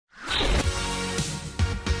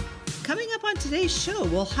coming up on today's show,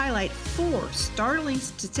 we'll highlight 4 startling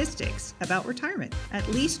statistics about retirement. At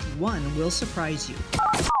least one will surprise you.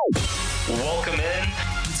 Welcome in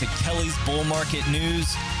to Kelly's Bull Market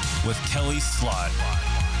News with Kelly Slott.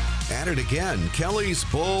 At it again, Kelly's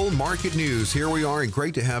Bull Market News. Here we are, and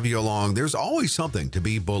great to have you along. There's always something to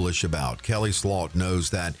be bullish about. Kelly Slott knows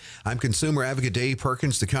that. I'm consumer advocate Dave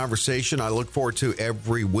Perkins. The conversation I look forward to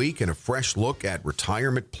every week, and a fresh look at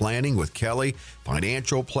retirement planning with Kelly,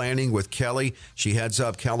 financial planning with Kelly. She heads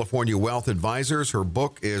up California Wealth Advisors. Her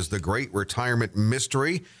book is The Great Retirement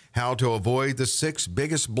Mystery: How to Avoid the 6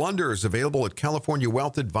 Biggest Blunders, available at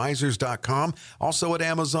CaliforniaWealthAdvisors.com, also at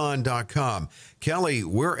Amazon.com. Kelly,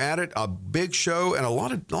 we're at it, a big show, and a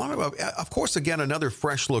lot of course, again, another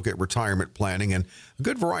fresh look at retirement planning and a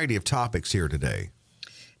good variety of topics here today.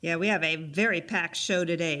 Yeah, we have a very packed show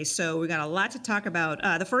today, so we got a lot to talk about.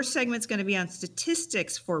 The first segment's going to be on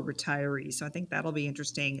statistics for retirees, so I think that'll be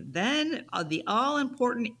interesting. Then the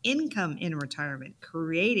all-important income in retirement,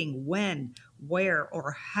 creating when, where,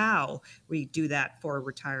 or how we do that for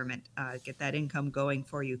retirement, get that income going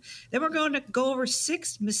for you. Then we're going to go over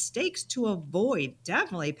 6 mistakes to avoid.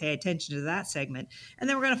 Definitely pay attention to that segment. And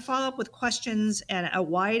then we're going to follow up with questions and a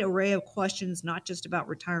wide array of questions, not just about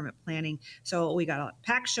retirement planning. So we got a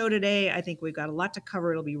packed show today. I think we've got a lot to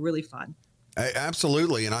cover. It'll be really fun.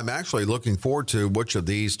 Absolutely, and I'm actually looking forward to which of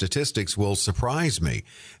these statistics will surprise me,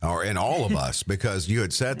 and all of us, because you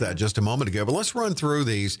had said that just a moment ago. But let's run through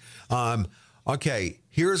these. Okay,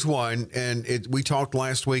 here's one, and we talked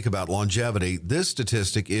last week about longevity. This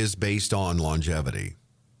statistic is based on longevity.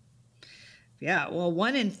 Yeah, well,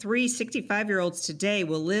 1 in 3 65-year-olds today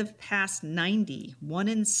will live past 90. 1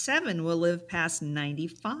 in 7 will live past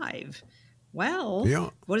 95. Well, yeah.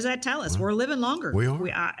 What does that tell us? We're living longer.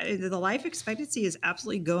 We are. The life expectancy is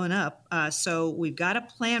absolutely going up. So we've got to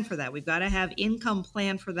plan for that. We've got to have income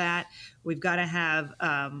plan for that. We've got to have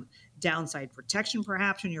downside protection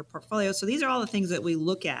perhaps in your portfolio. So these are all the things that we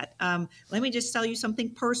look at. Let me just tell you something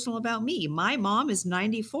personal about me. My mom is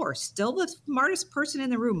 94, still the smartest person in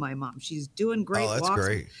the room, my mom. She's doing great. Oh, that's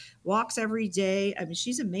great. Walks every day. I mean,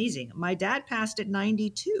 she's amazing. My dad passed at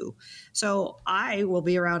 92. So I will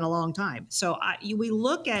be around a long time. So we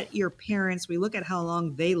look at your parents, we look at how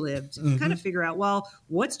long they lived, and kind of figure out, well,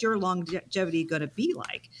 what's your longevity going to be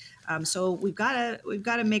like? So we've got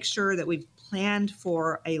to make sure that we've planned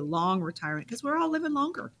for a long retirement, because we're all living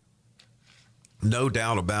longer. No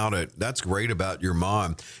doubt about it. That's great about your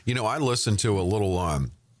mom. You know, I listened to a little a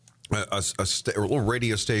little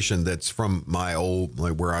radio station that's from my old,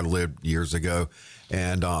 like where I lived years ago.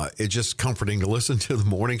 And it's just comforting to listen to the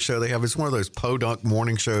morning show they have. It's one of those podunk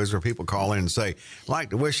morning shows where people call in and say, I'd like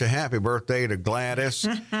to wish a happy birthday to Gladys.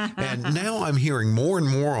 And now I'm hearing more and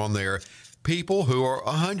more on there, people who are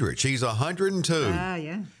 100. She's 102.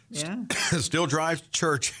 Yeah. Still drives to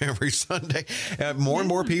church every Sunday. More and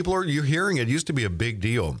more people you're hearing it. Used to be a big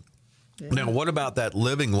deal. Yeah. Now, what about that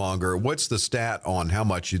living longer? What's the stat on how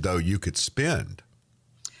much you could spend?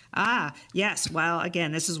 Yes. Well,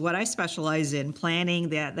 again, this is what I specialize in: planning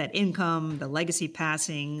that income, the legacy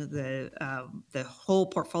passing, the whole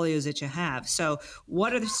portfolios that you have. So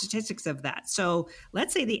what are the statistics of that? So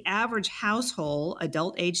let's say the average household,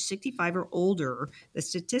 adult age 65 or older, the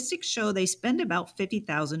statistics show they spend about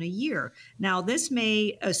 $50,000 a year. Now, this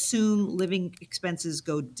may assume living expenses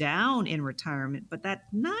go down in retirement, but that's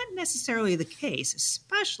not necessarily the case,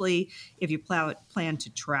 especially if you plan to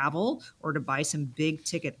travel or to buy some big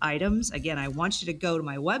ticket items. Again, I want you to go to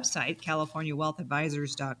my website,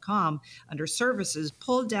 CaliforniaWealthAdvisors.com, under services,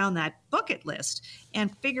 pull down that bucket list and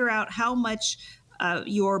figure out how much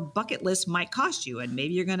your bucket list might cost you. And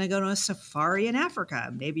maybe you're going to go to a safari in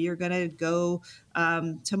Africa. Maybe you're going to go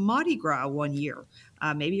to Mardi Gras one year.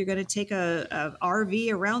 Maybe you're going to take a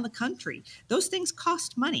RV around the country. Those things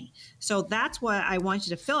cost money. So that's why I want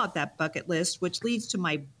you to fill out that bucket list, which leads to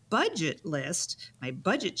my budget list, my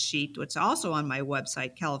budget sheet, which is also on my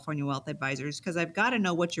website, California Wealth Advisors, because I've got to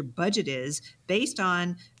know what your budget is based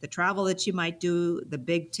on the travel that you might do, the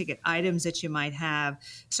big ticket items that you might have.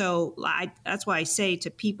 So that's why I say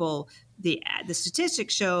to people, the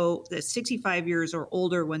statistics show that 65 years or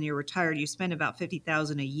older, when you're retired, you spend about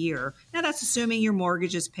 $50,000 a year. Now, that's assuming your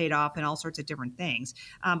mortgage is paid off and all sorts of different things.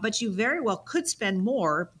 But you very well could spend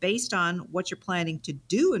more based on what you're planning to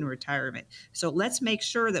do in retirement. So let's make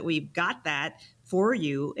sure that we've got that for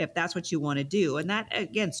you if that's what you want to do. And that,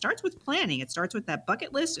 again, starts with planning. It starts with that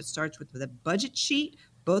bucket list. It starts with the budget sheet.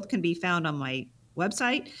 Both can be found on my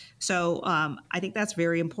website. So I think that's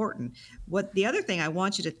very important. What the other thing I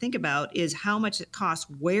want you to think about is how much it costs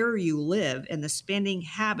where you live and the spending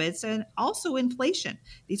habits and also inflation.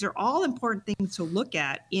 These are all important things to look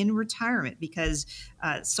at in retirement because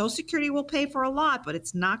Social Security will pay for a lot, but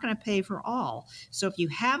it's not going to pay for all. So if you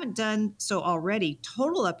haven't done so already,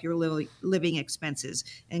 total up your living expenses,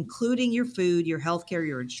 including your food, your healthcare,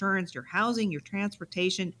 your insurance, your housing, your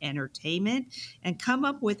transportation, entertainment, and come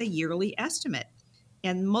up with a yearly estimate.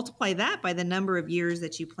 And multiply that by the number of years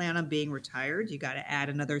that you plan on being retired. You got to add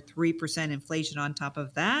another 3% inflation on top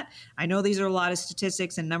of that. I know these are a lot of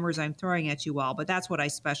statistics and numbers I'm throwing at you all, but that's what I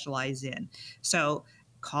specialize in. So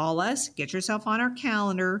call us, get yourself on our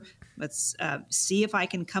calendar. Let's see if I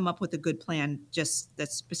can come up with a good plan just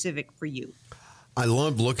that's specific for you. I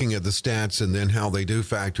love looking at the stats and then how they do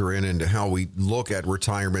factor in into how we look at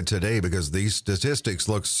retirement today, because these statistics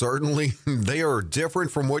look certainly, they are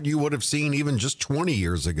different from what you would have seen even just 20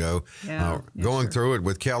 years ago. Going through it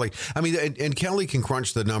with Kelly. I mean, and Kelly can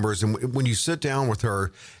crunch the numbers. And when you sit down with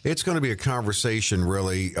her, it's going to be a conversation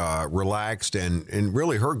really relaxed. And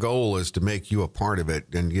really her goal is to make you a part of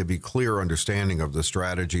it and give you clear understanding of the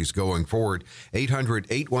strategies going forward.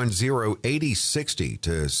 800-810-8060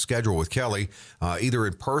 to schedule with Kelly. Either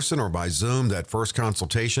in person or by Zoom, that first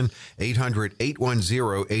consultation,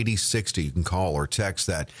 800-810-8060. You can call or text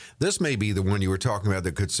that. This may be the one you were talking about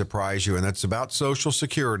that could surprise you, and that's about Social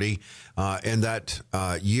Security and that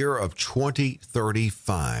year of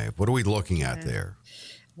 2035. What are we looking at there?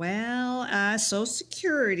 Well, Social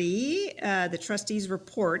Security, the trustees'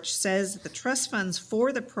 report says that the trust funds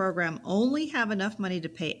for the program only have enough money to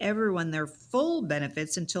pay everyone their full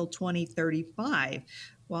benefits until 2035.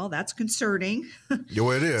 Well, that's concerning.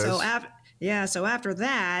 Oh, it is. So after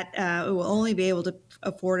that, it will only be able to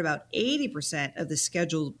afford about 80% of the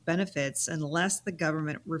scheduled benefits unless the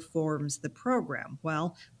government reforms the program.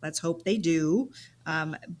 Well, let's hope they do.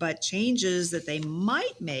 But changes that they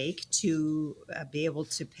might make to be able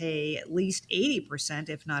to pay at least 80%,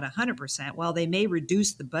 if not 100%, well, they may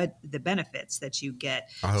reduce the benefits that you get.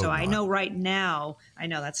 I know right now, I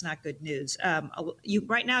know that's not good news.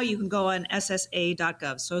 Right now you can go on SSA.gov,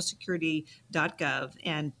 socialsecurity.gov,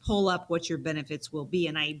 and pull up what your benefits will be.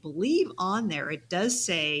 And I believe on there it does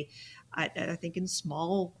say, I think in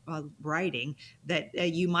small writing, that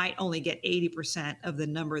you might only get 80% of the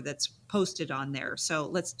number that's posted on there. So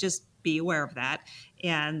let's just be aware of that,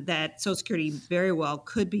 and that Social Security very well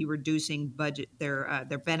could be reducing their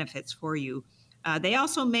benefits for you. They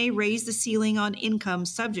also may raise the ceiling on income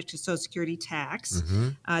subject to Social Security tax.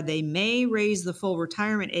 Mm-hmm. They may raise the full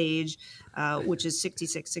retirement age, which is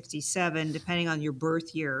 66, 67, depending on your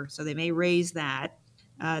birth year. So they may raise that.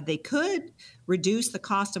 They could reduce the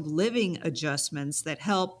cost of living adjustments that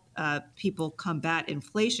help people combat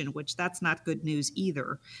inflation, which that's not good news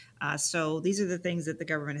either. So these are the things that the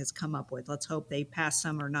government has come up with. Let's hope they pass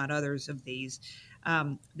some or not others of these.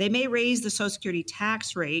 They may raise the Social Security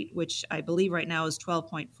tax rate, which I believe right now is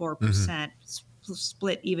 12.4%,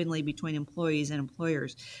 split evenly between employees and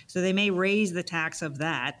employers. So they may raise the tax of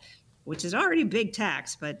that, which is already a big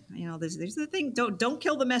tax, but there's the thing. Don't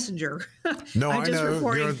kill the messenger. No, I know.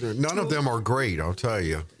 None of them are great, I'll tell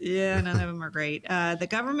you. Yeah, none of them are great. The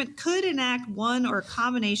government could enact one or a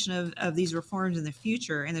combination of these reforms in the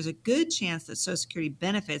future, and there's a good chance that Social Security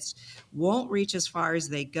benefits won't reach as far as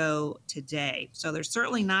they go today. So they're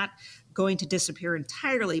certainly not going to disappear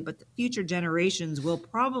entirely, but the future generations will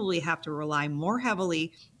probably have to rely more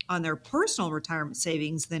heavily on their personal retirement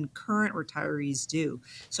savings than current retirees do.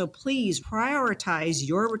 So please prioritize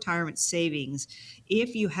your retirement savings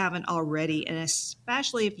if you haven't already, and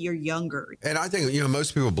especially if you're younger. And I think,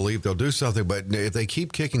 most people believe they'll do something, but if they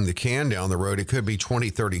keep kicking the can down the road, it could be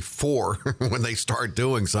 2034 when they start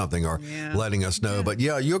doing something or letting us know. But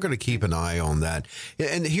you're going to keep an eye on that.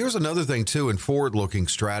 And here's another thing too, in forward-looking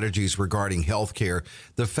strategies regarding healthcare,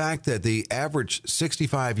 the fact that the average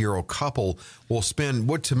 65-year-old couple will spend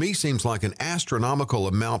what to me seems like an astronomical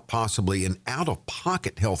amount possibly in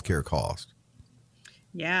out-of-pocket healthcare costs.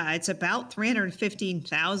 Yeah, it's about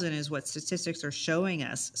 $315,000 is what statistics are showing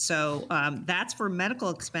us. So that's for medical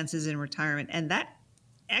expenses in retirement, and that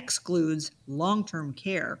excludes long-term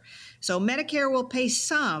care. So Medicare will pay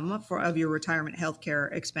some of your retirement health care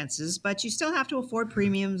expenses, but you still have to afford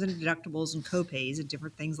premiums and deductibles and copays and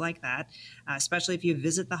different things like that, especially if you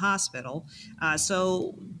visit the hospital.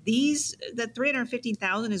 So the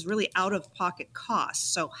 $315,000 is really out-of-pocket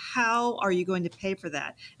costs. So how are you going to pay for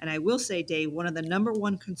that? And I will say, Dave, one of the number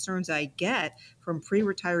one concerns I get from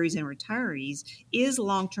pre-retirees and retirees is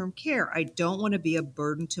long-term care. I don't want to be a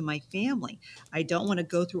burden to my family. I don't want to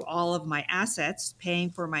go through all of my assets paying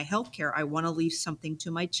for my health care. I want to leave something to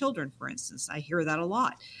my children, for instance. I hear that a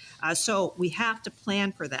lot. So we have to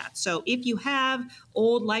plan for that. So if you have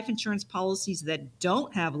old life insurance policies that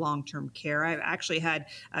don't have long-term care, I've actually had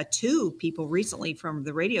 2 people recently from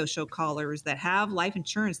the radio show callers that have life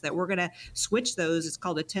insurance that we're going to switch those. It's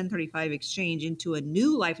called a 1035 exchange into a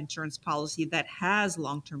new life insurance policy that has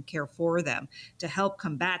long-term care for them to help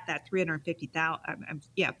combat that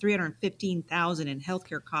 $315,000 in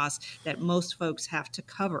healthcare costs that most folks have to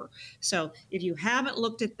cover. So if you haven't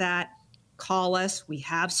looked at that, call us. We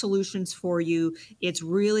have solutions for you. It's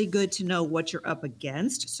really good to know what you're up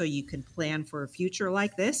against so you can plan for a future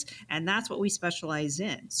like this. And that's what we specialize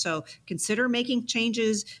in. So consider making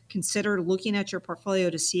changes. Consider looking at your portfolio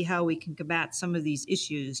to see how we can combat some of these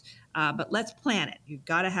issues. But let's plan it. You've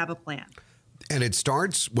got to have a plan. And it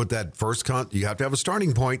starts with that first you have to have a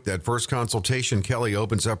starting point. That first consultation, Kelly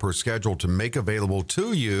opens up her schedule to make available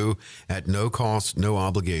to you at no cost, no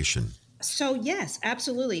obligation. So yes,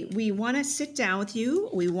 absolutely. We want to sit down with you.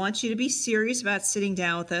 We want you to be serious about sitting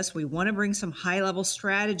down with us. We want to bring some high-level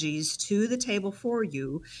strategies to the table for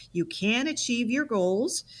you. You can achieve your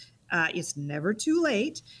goals. It's never too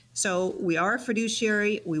late. So we are a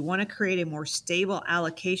fiduciary. We want to create a more stable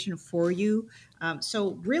allocation for you.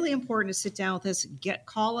 So really important to sit down with us,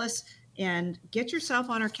 call us, and get yourself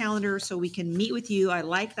on our calendar so we can meet with you. I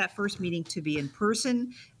like that first meeting to be in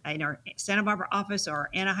person in our Santa Barbara office or our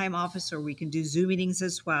Anaheim office, or we can do Zoom meetings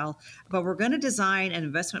as well. But we're going to design an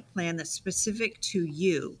investment plan that's specific to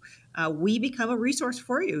you. We become a resource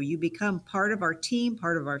for you. You become part of our team,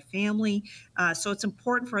 part of our family. So it's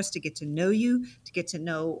important for us to get to know you, to get to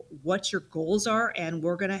know what your goals are, and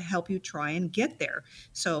we're going to help you try and get there.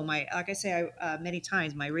 So like I say many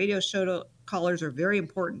times, my radio show callers are very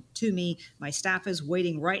important to me. My staff is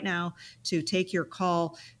waiting right now to take your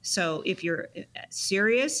call. So if you're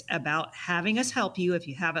serious about having us help you, if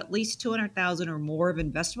you have at least $200,000 or more of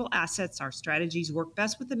investable assets, our strategies work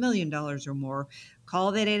best with $1 million or more.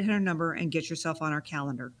 Call that 800 number and get yourself on our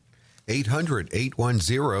calendar.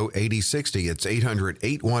 800-810-8060. It's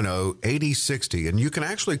 800-810-8060. And you can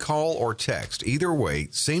actually call or text. Either way,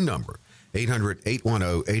 same number,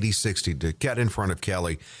 800-810-8060 to get in front of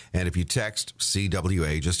Kelly. And if you text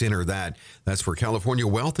CWA, just enter that. That's for California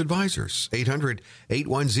Wealth Advisors.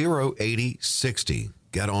 800-810-8060.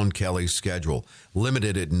 Get on Kelly's schedule.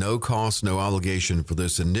 Limited at no cost, no obligation for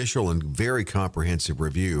this initial and very comprehensive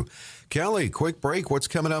review. Kelly, quick break. What's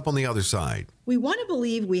coming up on the other side? We want to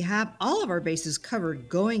believe we have all of our bases covered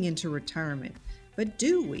going into retirement. But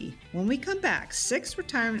do we? When we come back, 6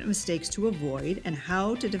 retirement mistakes to avoid and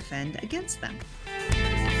how to defend against them.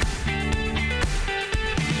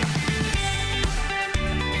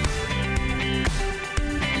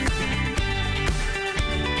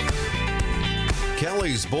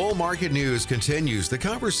 Kelly's Bull Market News continues. The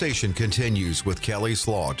conversation continues with Kelly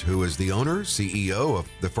Slaught, who is the owner, CEO of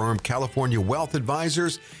the firm California Wealth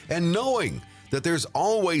Advisors, and knowing that there's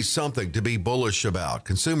always something to be bullish about.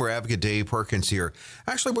 Consumer advocate Dave Perkins here.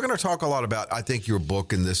 Actually, we're going to talk a lot about, I think, your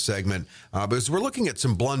book in this segment, because we're looking at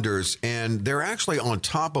some blunders, and they're actually on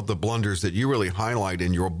top of the blunders that you really highlight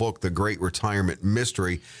in your book, The Great Retirement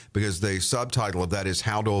Mystery, because the subtitle of that is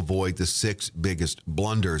How to Avoid the 6 Biggest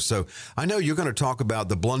Blunders. So I know you're going to talk about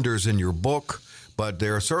the blunders in your book, but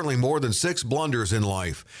there are certainly more than 6 blunders in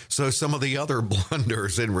life. So some of the other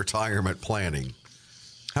blunders in retirement planning.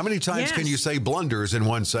 How many times can you say blunders in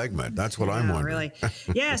one segment? That's what I'm wondering. Really.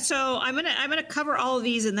 Yeah. So I'm gonna cover all of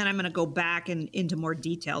these, and then I'm gonna go back into more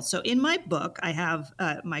detail. So in my book, I have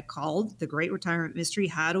called The Great Retirement Mystery: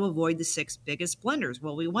 How to Avoid the 6 Biggest Blunders.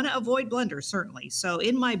 Well, we want to avoid blunders, certainly. So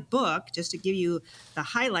in my book, just to give you the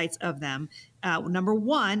highlights of them, number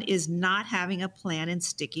 1 is not having a plan and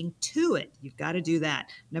sticking to it. You've got to do that.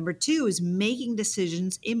 Number 2 is making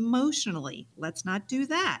decisions emotionally. Let's not do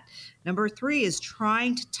that. Number 3 is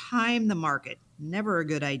trying to time the market. Never a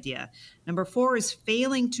good idea. Number 4 is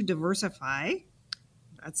failing to diversify.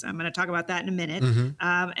 I'm going to talk about that in a minute.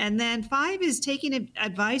 Mm-hmm. And then 5 is taking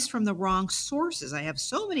advice from the wrong sources. I have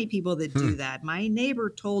so many people that do that. My neighbor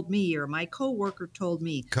told me, or my coworker told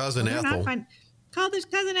me. Cousin Ethel. Call this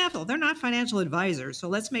Cousin Ethel. They're not financial advisors. So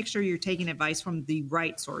let's make sure you're taking advice from the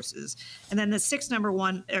right sources. And then the sixth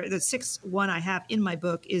one I have in my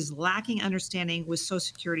book is lacking understanding with Social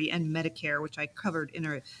Security and Medicare, which I covered in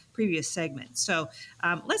a previous segment. So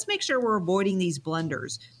let's make sure we're avoiding these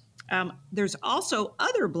blunders. There's also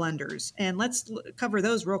other blunders, and let's cover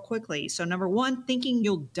those real quickly. So number one, thinking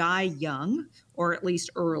you'll die young or at least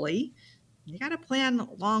early. You got to plan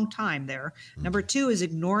a long time there. Number two is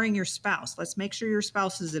ignoring your spouse. Let's make sure your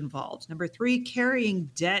spouse is involved. Number three, carrying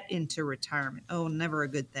debt into retirement. Oh, never a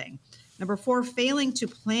good thing. Number four, failing to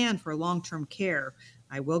plan for long-term care.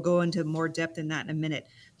 I will go into more depth in that in a minute.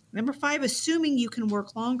 Number five, assuming you can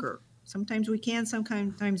work longer. Sometimes we can,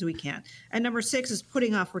 sometimes we can't. And number six is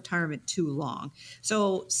putting off retirement too long.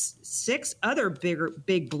 So six other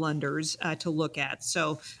big blunders to look at.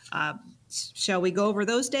 So shall we go over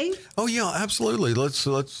those, Dave? Oh yeah, absolutely. Let's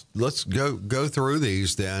go through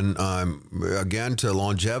these then. Again, to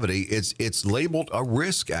longevity, it's labeled a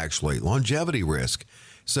risk, actually, longevity risk.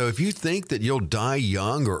 So if you think that you'll die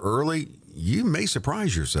young or early, you may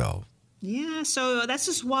surprise yourself. Yeah, so that's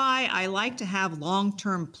just why I like to have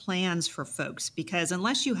long-term plans for folks, because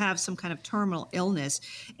unless you have some kind of terminal illness,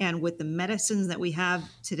 and with the medicines that we have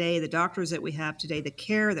today, the doctors that we have today, the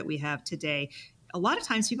care that we have today, a lot of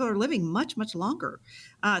times people are living much, much longer.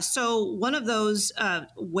 So one of those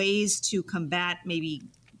ways to combat maybe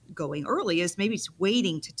going early is maybe it's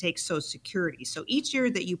waiting to take Social Security. So each year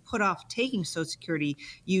that you put off taking Social Security,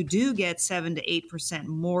 you do get 7 to 8%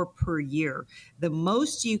 more per year. The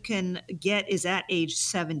most you can get is at age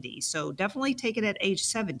 70. So definitely take it at age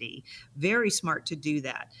 70. Very smart to do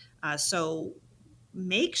that. So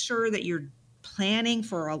make sure that you're planning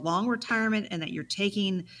for a long retirement and that you're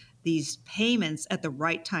taking these payments at the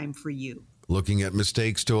right time for you. Looking at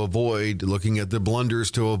mistakes to avoid, looking at the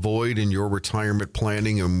blunders to avoid in your retirement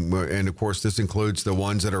planning. And of course, this includes the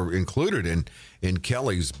ones that are included in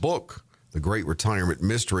Kelly's book, The Great Retirement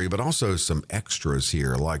Mystery, but also some extras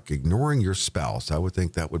here, like ignoring your spouse. I would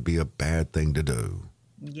think that would be a bad thing to do.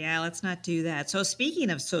 Yeah, let's not do that. So speaking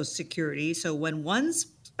of Social Security, so when one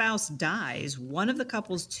spouse dies, one of the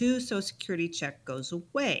couple's two Social Security check goes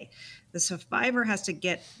away. The survivor has to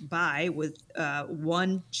get by with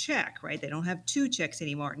one check, right? They don't have two checks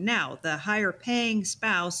anymore. Now, the higher paying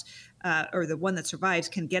spouse or the one that survives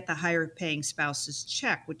can get the higher paying spouse's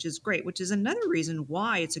check, which is great, which is another reason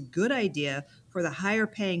why it's a good idea for the higher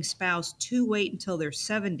paying spouse to wait until they're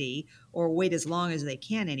 70 or wait as long as they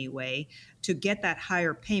can anyway to get that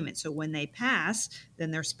higher payment. So when they pass,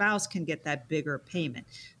 then their spouse can get that bigger payment.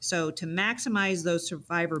 So to maximize those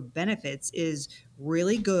survivor benefits is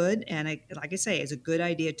really good. And like I say, it's a good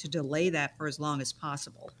idea to delay that for as long as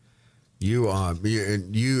possible. You have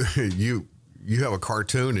a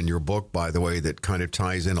cartoon in your book, by the way, that kind of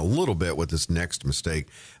ties in a little bit with this next mistake.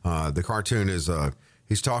 The cartoon is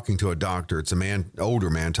he's talking to a doctor. It's older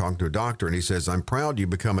man talking to a doctor, and he says, "I'm proud you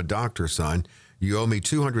become a doctor, son. You owe me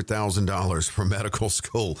 $200,000 for medical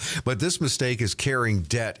school." But this mistake is carrying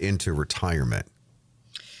debt into retirement.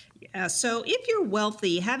 So if you're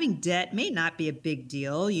wealthy, having debt may not be a big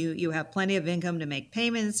deal. You have plenty of income to make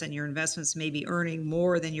payments, and your investments may be earning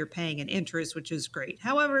more than you're paying in interest, which is great.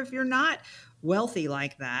 However, if you're not wealthy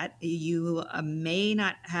like that, you may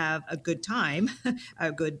not have a good time, a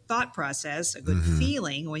good thought process, a good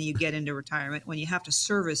feeling when you get into retirement, when you have to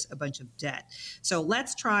service a bunch of debt. So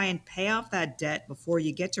let's try and pay off that debt before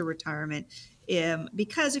you get to retirement.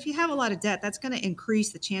 Because if you have a lot of debt, that's going to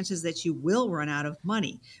increase the chances that you will run out of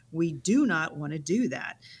money. We do not want to do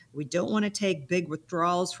that. We don't want to take big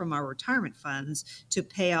withdrawals from our retirement funds to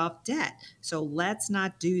pay off debt. So let's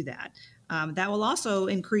not do that. That will also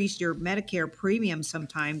increase your Medicare premium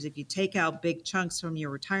sometimes if you take out big chunks from your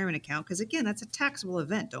retirement account, because again, that's a taxable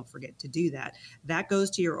event. Don't forget to do that. That goes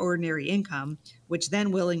to your ordinary income, which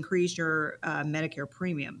then will increase your Medicare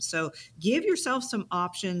premium. So give yourself some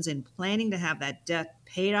options in planning to have that debt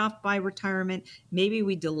paid off by retirement. Maybe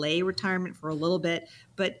we delay retirement for a little bit,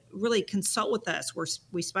 but really consult with us.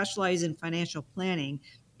 We specialize in financial planning,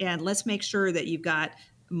 and let's make sure that you've got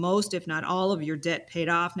most, if not all, of your debt paid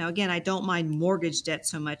off. Now, again, I don't mind mortgage debt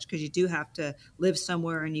so much because you do have to live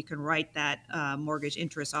somewhere and you can write that mortgage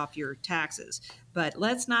interest off your taxes. But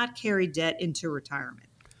let's not carry debt into retirement.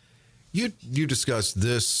 You discussed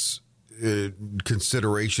this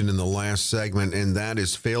consideration in the last segment, and that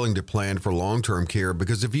is failing to plan for long-term care,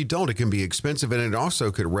 because if you don't, it can be expensive, and it also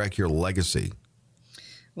could wreck your legacy.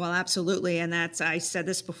 Well, absolutely. And I said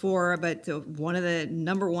this before, but one of the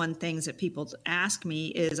number one things that people ask me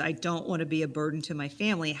is, I don't want to be a burden to my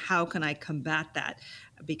family. How can I combat that?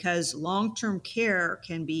 Because long-term care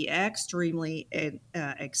can be extremely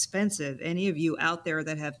expensive. Any of you out there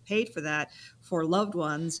that have paid for that for loved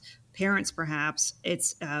ones, parents perhaps,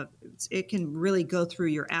 it can really go through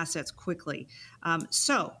your assets quickly.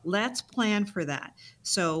 So let's plan for that.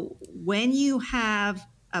 So when you have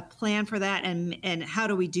a plan for that. And how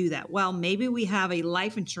do we do that? Well, maybe we have a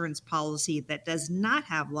life insurance policy that does not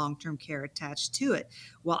have long-term care attached to it.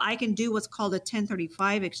 Well, I can do what's called a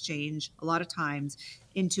 1035 exchange a lot of times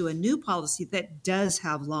into a new policy that does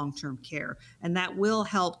have long-term care. And that will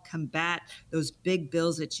help combat those big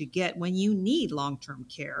bills that you get when you need long-term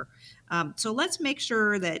care. So let's make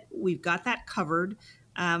sure that we've got that covered.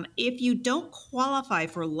 If you don't qualify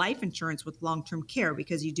for life insurance with long-term care,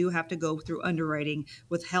 because you do have to go through underwriting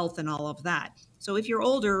with health and all of that. So if you're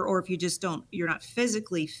older, or if you just you're not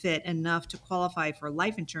physically fit enough to qualify for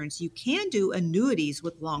life insurance, you can do annuities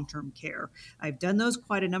with long-term care. I've done those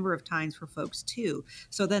quite a number of times for folks too.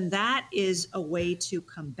 So then that is a way to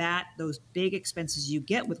combat those big expenses you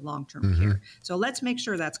get with long-term care. So let's make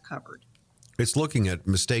sure that's covered. It's looking at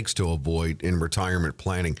mistakes to avoid in retirement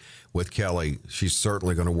planning with Kelly. She's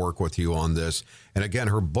certainly going to work with you on this. And again,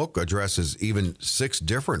 her book addresses even 6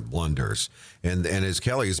 different blunders. And as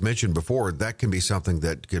Kelly has mentioned before, that can be something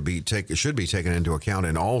that should be taken into account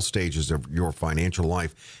in all stages of your financial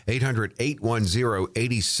life.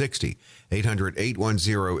 800-810-8060.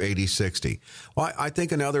 800-810-8060. Well, I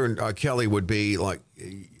think another, Kelly, would be like,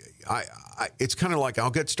 it's kind of like,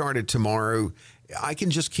 I'll get started tomorrow. I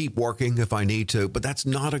can just keep working if I need to, but that's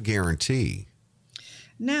not a guarantee.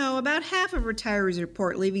 No, about half of retirees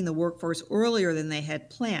report leaving the workforce earlier than they had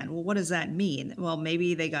planned. Well, what does that mean? Well,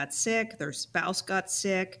 maybe they got sick, their spouse got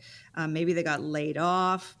sick, maybe they got laid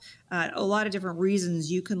off. A lot of different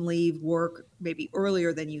reasons you can leave work maybe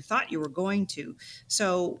earlier than you thought you were going to.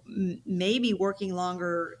 So maybe working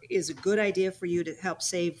longer is a good idea for you to help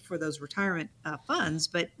save for those retirement funds,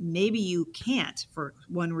 but maybe you can't for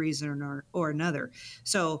one reason or another.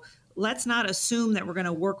 So let's not assume that we're going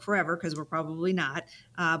to work forever, because we're probably not.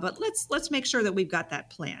 But let's make sure that we've got that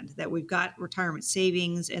planned, that we've got retirement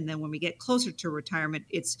savings. And then when we get closer to retirement,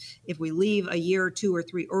 if we leave a year or 2 or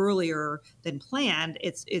 3 earlier than planned,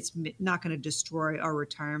 it's not going to destroy our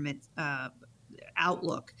retirement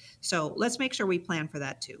outlook. So let's make sure we plan for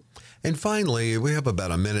that too. And finally, we have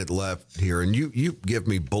about a minute left here, and you give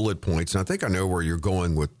me bullet points, and I think I know where you're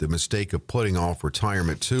going with the mistake of putting off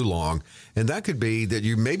retirement too long. And that could be that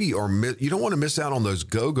you maybe you don't want to miss out on those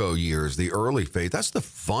go-go years, the early phase. That's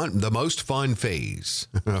the most fun phase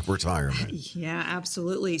of retirement. Yeah,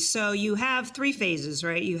 absolutely. So you have 3 phases,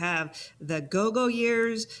 right? You have the go-go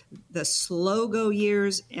years, the slow-go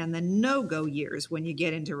years, and the no-go years when you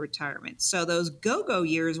get into retirement. So those go-go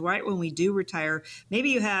years, right when we do retire, maybe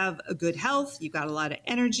you have a good health, you've got a lot of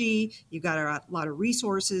energy, you've got a lot of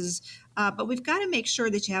resources, but we've got to make sure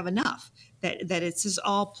that you have enough, that it's just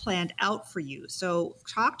all planned out for you. So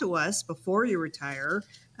talk to us before you retire.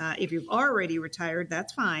 If you've already retired,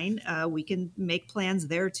 that's fine. We can make plans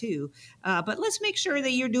there too. But let's make sure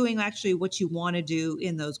that you're doing actually what you want to do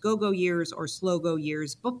in those go-go years or slow-go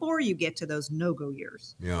years before you get to those no-go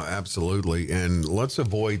years. Yeah, absolutely. And let's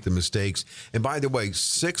avoid the mistakes. And by the way,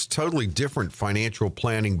 6 totally different financial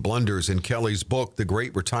planning blunders in Kelly's book, The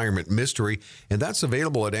Great Retirement Mystery. And that's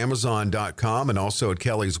available at Amazon.com and also at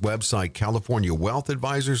Kelly's website,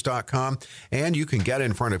 CaliforniaWealthAdvisors.com. And you can get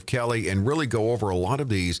in front of Kelly and really go over a lot of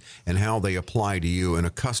these and how they apply to you in a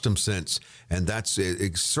custom sense. And that's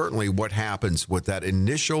certainly what happens with that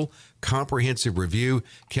initial comprehensive review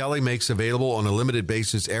Kelly makes available on a limited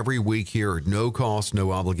basis every week here at no cost,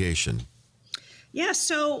 no obligation. Yeah,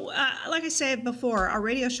 so like I said before, our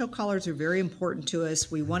radio show callers are very important to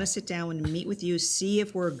us. We want to sit down and meet with you, see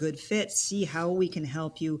if we're a good fit, see how we can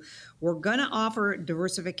help you. We're going to offer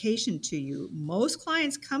diversification to you. Most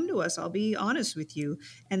clients come to us, I'll be honest with you,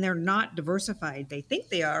 and they're not diversified. They think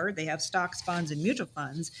they are. They have stocks, bonds, and mutual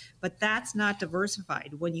funds, but that's not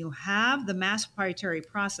diversified. When you have the mass proprietary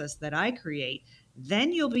process that I create,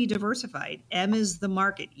 then you'll be diversified. M is the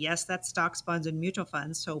market. Yes, that's stocks, bonds, and mutual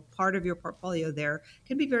funds. So part of your portfolio there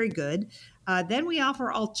can be very good. Then we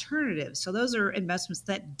offer alternatives. So those are investments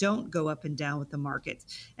that don't go up and down with the markets.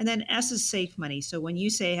 And then S is safe money. So when you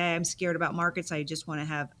say, hey, I'm scared about markets, I just want to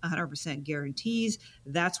have 100% guarantees,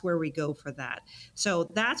 that's where we go for that.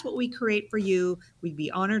 So that's what we create for you. We'd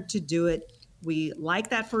be honored to do it. We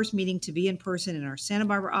like that first meeting to be in person in our Santa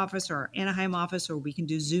Barbara office or our Anaheim office, or we can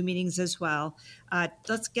do Zoom meetings as well.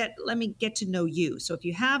 Let me get to know you. So if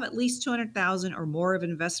you have at least $200,000 or more of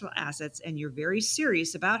investable assets and you're very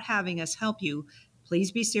serious about having us help you,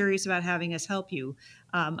 please be serious about having us help you.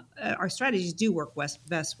 Our strategies do work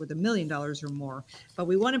best with $1 million or more, but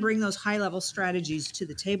we want to bring those high-level strategies to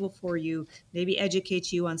the table for you, maybe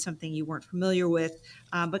educate you on something you weren't familiar with,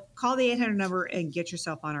 but call the 800 number and get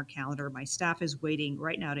yourself on our calendar. My staff is waiting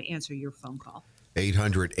right now to answer your phone call.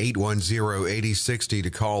 800-810-8060 to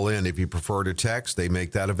call in. If you prefer to text, they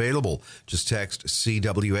make that available. Just text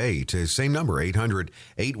CWA to the same number,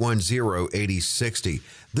 800-810-8060.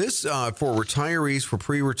 This, for retirees, for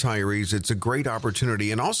pre-retirees, it's a great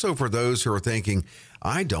opportunity. And also for those who are thinking,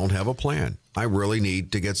 I don't have a plan. I really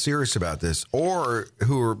need to get serious about this. Or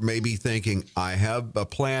who are maybe thinking, I have a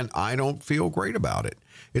plan. I don't feel great about it.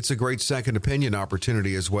 It's a great second opinion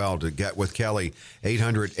opportunity as well to get with Kelly.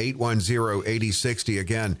 800-810-8060.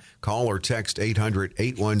 Again, call or text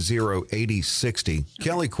 800-810-8060.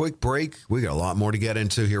 Kelly, quick break. We got a lot more to get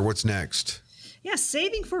into here. What's next? Yeah,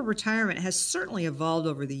 saving for retirement has certainly evolved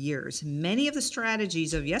over the years. Many of the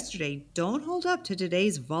strategies of yesterday don't hold up to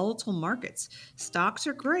today's volatile markets. Stocks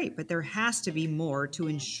are great, but there has to be more to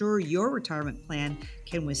ensure your retirement plan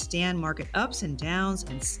can withstand market ups and downs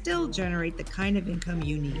and still generate the kind of income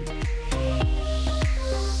you need.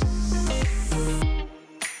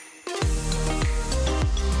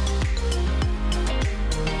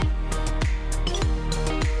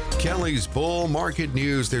 Kelly's Bull Market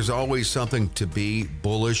News. There's always something to be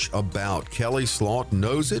bullish about. Kelly Slaught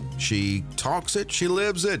knows it. She talks it. She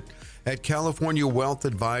lives it at California Wealth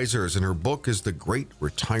Advisors, and her book is The Great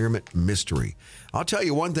Retirement Mystery. I'll tell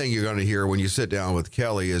you one thing you're going to hear when you sit down with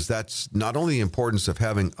Kelly is that's not only the importance of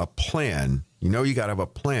having a plan, you got to have a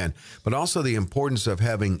plan, but also the importance of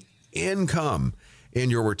having income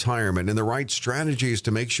in your retirement and the right strategies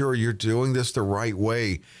to make sure you're doing this the right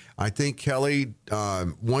way. I think, Kelly,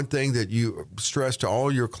 one thing that you stress to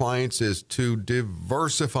all your clients is to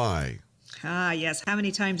diversify. Ah, yes. How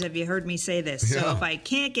many times have you heard me say this? Yeah. So if I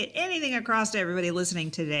can't get anything across to everybody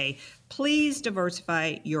listening today, please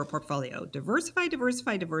diversify your portfolio. Diversify,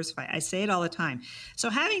 diversify, diversify. I say it all the time. So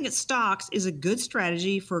having stocks is a good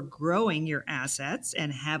strategy for growing your assets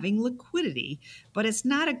and having liquidity, but it's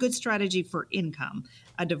not a good strategy for income.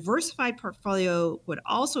 A diversified portfolio would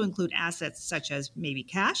also include assets such as maybe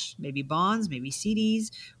cash, maybe bonds, maybe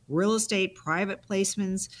CDs, real estate, private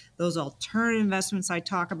placements, those alternative investments I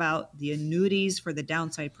talk about, the annuities for the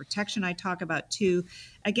downside protection I talk about too.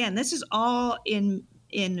 Again, this is all in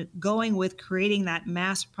going with creating that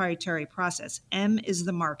mass proprietary process. M is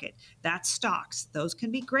the market. That's stocks. Those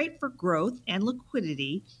can be great for growth and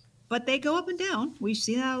liquidity, but they go up and down. We've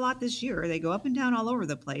seen that a lot this year. They go up and down all over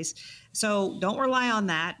the place. So don't rely on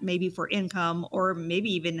that maybe for income or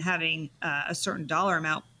maybe even having a certain dollar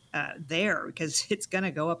amount there because it's going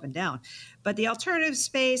to go up and down. But the alternative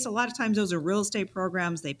space, a lot of times those are real estate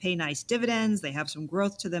programs. They pay nice dividends. They have some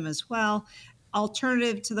growth to them as well.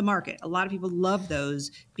 Alternative to the market. A lot of people love those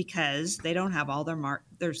because they don't have all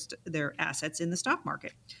their assets in the stock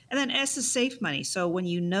market. And then S is safe money. So when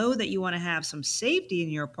you know that you want to have some safety in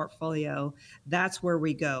your portfolio, that's where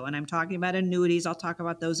we go. And I'm talking about annuities. I'll talk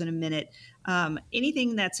about those in a minute.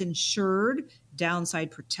 Anything that's insured, downside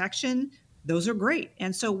protection, those are great.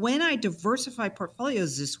 And so when I diversify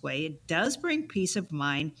portfolios this way, it does bring peace of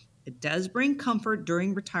mind. It does bring comfort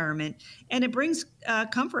during retirement, and it brings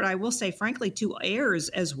comfort, I will say, frankly, to heirs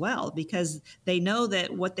as well, because they know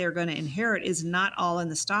that what they're going to inherit is not all in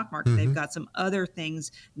the stock market. Mm-hmm. They've got some other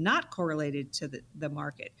things not correlated to the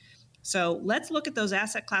market. So let's look at those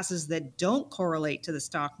asset classes that don't correlate to the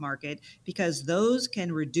stock market, because those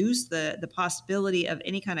can reduce the possibility of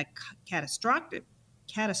any kind of catastrophic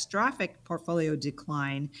portfolio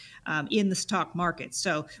decline in the stock market.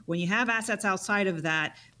 So when you have assets outside of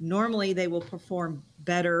that, normally they will perform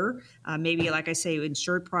better. Maybe, like I say,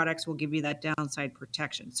 insured products will give you that downside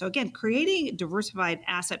protection. So again, creating a diversified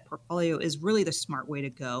asset portfolio is really the smart way to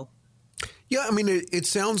go. Yeah, I mean, it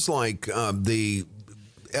sounds like the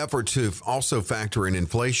effort to also factor in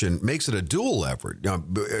inflation makes it a dual effort.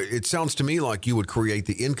 It sounds to me like you would create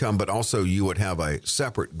the income, but also you would have a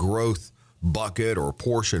separate growth bucket or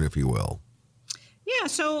portion, if you will. Yeah,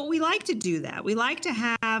 so we like to do that. We like to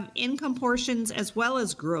have income portions as well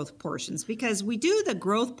as growth portions, because we do the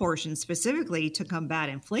growth portion specifically to combat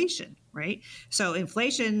inflation, right? So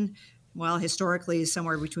inflation, well, historically is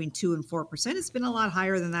somewhere between 2 and 4%. It's been a lot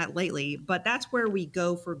higher than that lately, but that's where we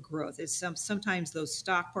go for growth. It's sometimes those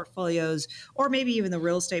stock portfolios or maybe even the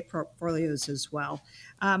real estate portfolios as well.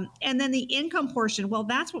 And then the income portion, well,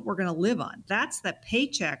 that's what we're going to live on. That's the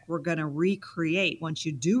paycheck we're going to recreate once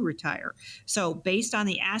you do retire. So based on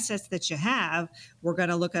the assets that you have, we're going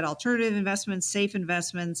to look at alternative investments, safe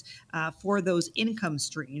investments for those income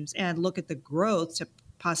streams, and look at the growth to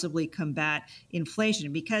possibly combat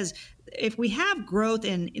inflation. Because if we have growth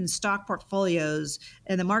in stock portfolios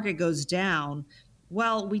and the market goes down,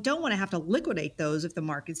 well, we don't want to have to liquidate those if the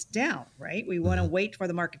market's down, right? We want to wait for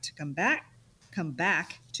the market to come back come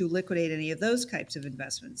back to liquidate any of those types of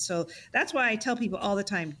investments. So that's why I tell people all the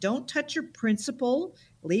time, don't touch your principal,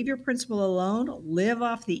 leave your principal alone, live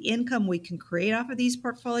off the income we can create off of these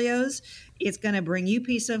portfolios. It's going to bring you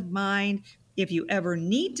peace of mind. If you ever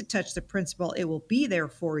need to touch the principal, it will be there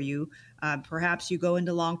for you. Perhaps you go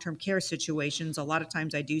into long-term care situations. A lot of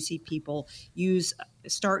times I do see people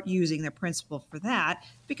start using their principal for that,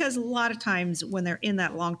 because a lot of times when they're in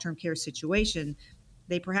that long-term care situation,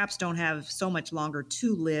 they perhaps don't have so much longer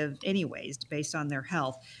to live anyways, based on their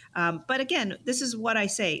health. But again, this is what I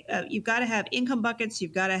say. You've got to have income buckets.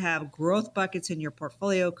 You've got to have growth buckets in your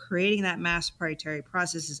portfolio. Creating that master proprietary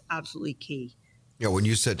process is absolutely key. Yeah, when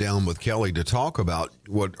you sit down with Kelly to talk about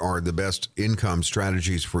what are the best income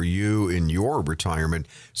strategies for you in your retirement,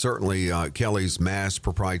 certainly Kelly's mass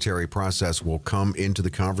proprietary process will come into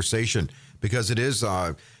the conversation, because it is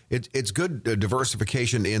it's good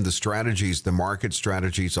diversification in the strategies, the market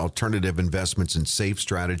strategies, alternative investments, and safe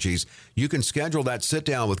strategies. You can schedule that sit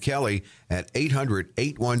down with Kelly at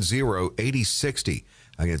 800-810-8060.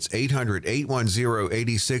 Again, it's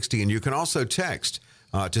 800-810-8060, and you can also text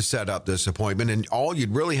to set up this appointment. And all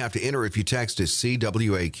you'd really have to enter if you text is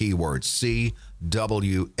CWA keyword,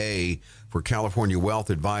 CWA for California Wealth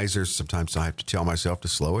Advisors. Sometimes I have to tell myself to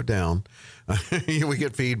slow it down. We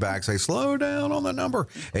get feedback, say, slow down on the number,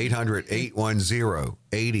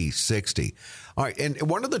 800-810-8060. All right, and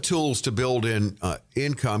one of the tools to build in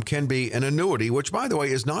income can be an annuity, which, by the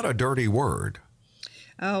way, is not a dirty word.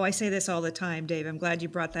 Oh, I say this all the time, Dave. I'm glad you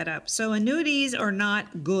brought that up. So annuities are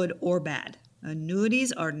not good or bad.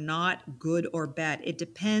 Annuities are not good or bad. It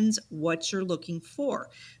depends what you're looking for.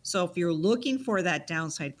 So if you're looking for that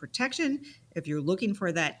downside protection, if you're looking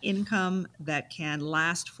for that income that can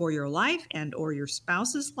last for your life and or your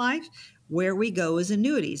spouse's life, where we go is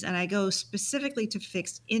annuities. And I go specifically to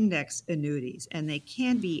fixed index annuities, and they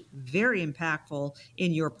can be very impactful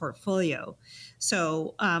in your portfolio.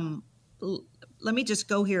 So let me just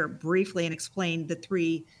go here briefly and explain the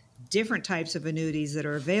three different types of annuities that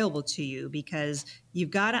are available to you, because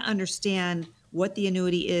you've got to understand what the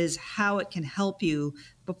annuity is, how it can help you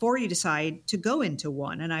before you decide to go into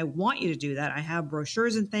one. And I want you to do that. I have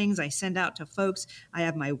brochures and things I send out to folks. I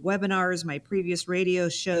have my webinars, my previous radio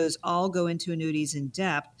shows all go into annuities in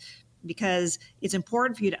depth, because it's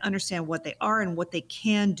important for you to understand what they are and what they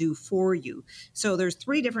can do for you. So there's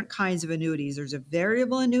three different kinds of annuities. There's a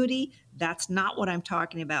variable annuity. That's not what I'm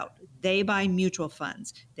talking about. They buy mutual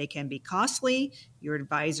funds. They can be costly. Your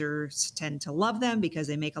advisors tend to love them because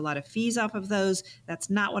they make a lot of fees off of those. That's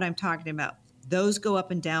not what I'm talking about. Those go up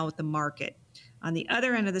and down with the market. On the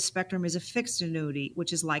other end of the spectrum is a fixed annuity,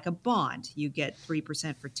 which is like a bond. You get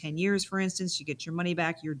 3% for 10 years, for instance. You get your money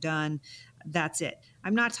back, you're done. That's it.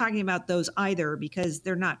 I'm not talking about those either, because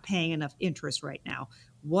they're not paying enough interest right now.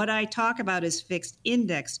 What I talk about is fixed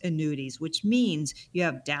index annuities, which means you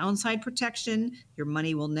have downside protection. Your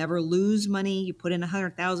money will never lose money. You put in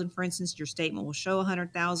 $100,000, for instance, your statement will show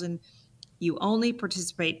 $100,000. You only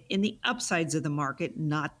participate in the upsides of the market,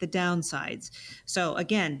 not the downsides. So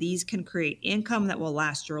again, these can create income that will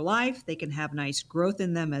last your life. They can have nice growth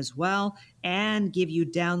in them as well and give you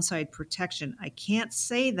downside protection. I can't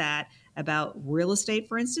say that about real estate,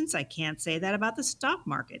 for instance. I can't say that about the stock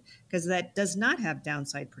market, because that does not have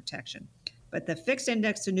downside protection. But the fixed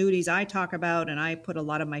index annuities I talk about, and I put a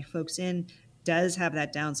lot of my folks in, does have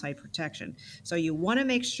that downside protection. So you want to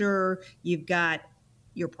make sure you've got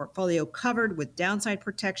your portfolio covered with downside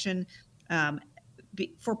protection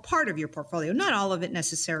for part of your portfolio, not all of it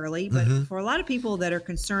necessarily, but for a lot of people that are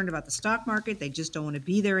concerned about the stock market, they just don't want to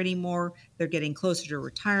be there anymore. They're getting closer to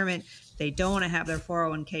retirement. They don't want to have their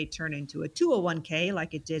 401k turn into a 201k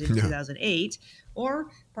like it did in 2008, or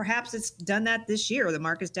perhaps it's done that this year. The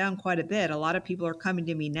market's down quite a bit. A lot of people are coming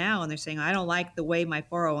to me now and they're saying, I don't like the way my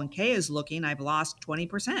 401k is looking. I've lost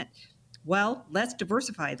 20%. Well, let's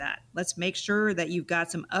diversify that. Let's make sure that you've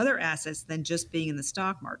got some other assets than just being in the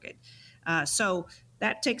stock market. So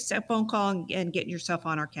that takes a phone call and getting yourself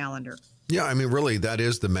on our calendar. Yeah, I mean, really, that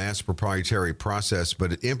is the mass proprietary process,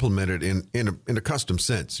 but implemented in a custom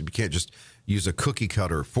sense. You can't just use a cookie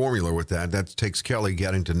cutter formula with that. That takes Kelly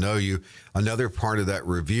getting to know you. Another part of that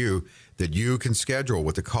review that you can schedule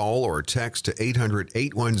with a call or a text to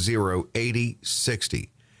 800-810-8060.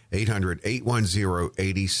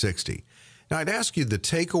 800-810-8060. Now, I'd ask you the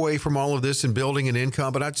takeaway from all of this in building an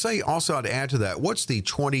income, but I'd say also I'd add to that, what's the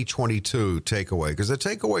 2022 takeaway? Because the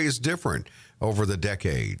takeaway is different over the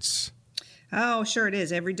decades. Oh, sure it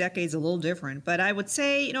is. Every decade's a little different. But I would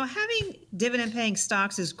say, having dividend-paying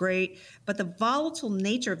stocks is great, but the volatile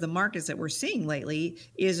nature of the markets that we're seeing lately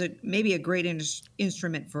is maybe a great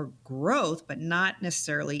instrument for growth, but not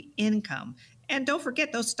necessarily income. And don't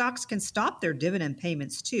forget, those stocks can stop their dividend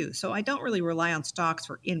payments too. So I don't really rely on stocks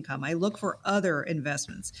for income. I look for other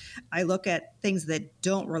investments. I look at things that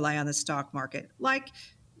don't rely on the stock market, like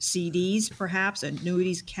CDs, perhaps,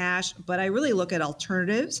 annuities, cash, but I really look at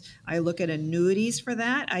alternatives. I look at annuities for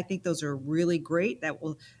that. I think those are really great. That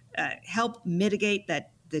will help mitigate the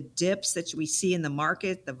dips that we see in the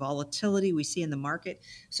market, the volatility we see in the market.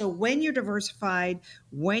 So when you're diversified,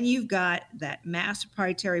 when you've got that mass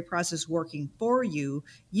proprietary process working for you,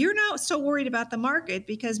 you're not so worried about the market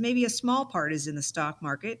because maybe a small part is in the stock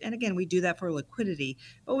market. And again, we do that for liquidity,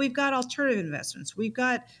 but we've got alternative investments. We've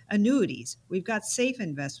got annuities. We've got safe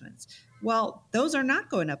investments. Well, those are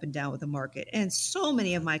not going up and down with the market. And so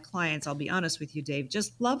many of my clients, I'll be honest with you, Dave,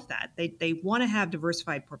 just love that. They want to have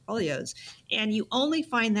diversified portfolios. And you only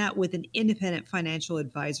find that with an independent financial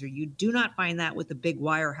advisor. You do not find that with the big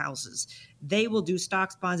wirehouses. They will do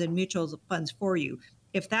stocks, bonds, and mutual funds for you.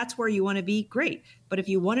 If that's where you want to be, great. But if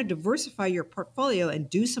you want to diversify your portfolio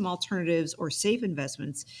and do some alternatives or safe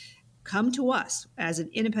investments, come to us as an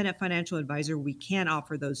independent financial advisor. We can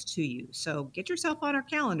offer those to you. So get yourself on our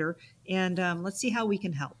calendar and let's see how we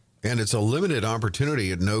can help. And it's a limited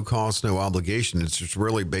opportunity at no cost, no obligation. It's just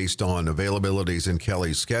really based on availabilities in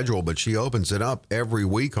Kelly's schedule, but she opens it up every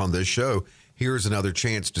week on this show. Here's another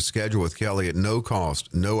chance to schedule with Kelly at no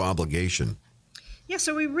cost, no obligation. Yeah,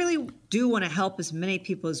 so we really do want to help as many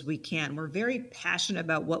people as we can. We're very passionate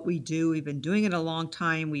about what we do. We've been doing it a long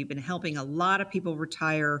time. We've been helping a lot of people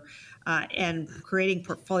retire and creating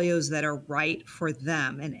portfolios that are right for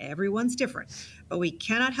them. And everyone's different. But we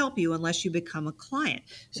cannot help you unless you become a client.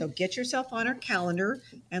 So get yourself on our calendar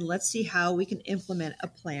and let's see how we can implement a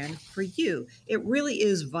plan for you. It really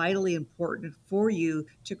is vitally important for you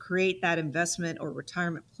to create that investment or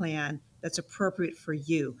retirement plan that's appropriate for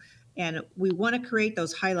you. And we want to create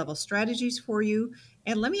those high-level strategies for you.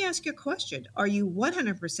 And let me ask you a question. Are you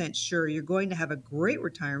 100% sure you're going to have a great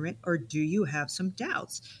retirement, or do you have some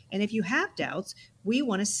doubts? And if you have doubts, we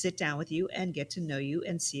want to sit down with you and get to know you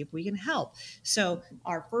and see if we can help. So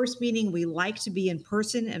our first meeting, we like to be in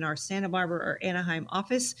person in our Santa Barbara or Anaheim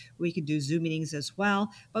office. We can do Zoom meetings as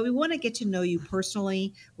well, but we want to get to know you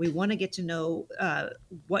personally. We want to get to know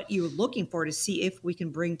what you're looking for to see if we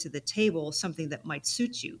can bring to the table something that might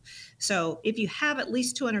suit you. So if you have at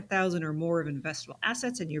least $200,000 or more of investable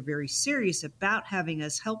assets and you're very serious about having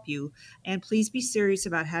us help you, and please be serious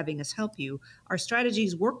about having us help you, our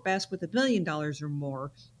strategies work best with $1 million or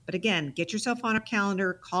more. But again, get yourself on our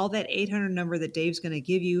calendar, call that 800 number that Dave's going to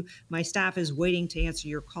give you. My staff is waiting to answer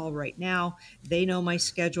your call right now. They know my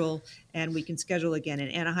schedule, and we can schedule again in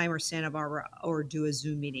Anaheim or Santa Barbara or do a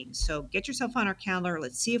Zoom meeting. So get yourself on our calendar.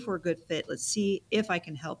 Let's see if we're a good fit. Let's see if I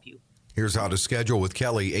can help you. Here's how to schedule with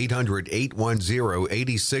Kelly,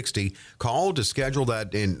 800-810-8060. Call to schedule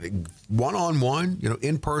that in one-on-one,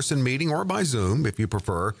 in-person meeting or by Zoom if you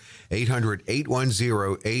prefer,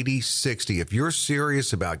 800-810-8060. If you're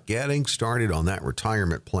serious about getting started on that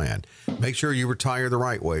retirement plan, make sure you retire the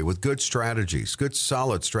right way with good strategies, good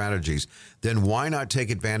solid strategies, then why not take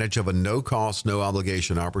advantage of a no-cost,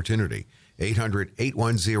 no-obligation opportunity?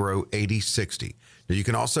 800-810-8060. Now, you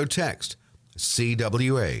can also text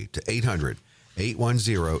CWA to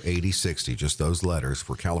 800-810-8060. Just those letters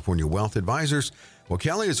for California Wealth Advisors. Well,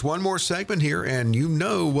 Kelly, it's one more segment here, and you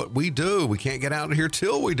know what we do. We can't get out of here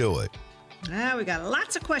till we do it. We got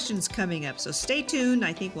lots of questions coming up, so stay tuned.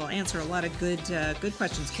 I think we'll answer a lot of good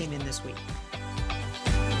questions came in this week.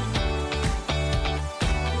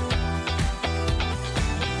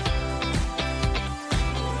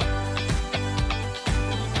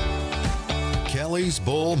 Kelly's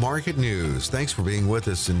Bull Market News. Thanks for being with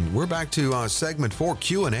us. And we're back to segment 4,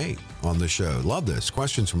 Q&A on the show. Love this.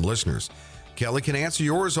 Questions from listeners. Kelly can answer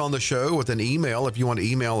yours on the show with an email. If you want to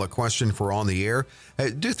email a question for on the air,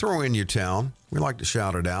 do throw in your town. We like to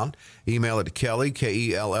shout it out. Email it to Kelly,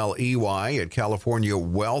 Kelley, at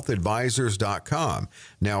CaliforniaWealthAdvisors.com.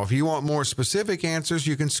 Now, if you want more specific answers,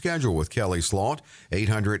 you can schedule with Kelly Slaught,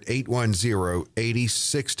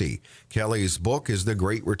 800-810-8060. Kelly's book is The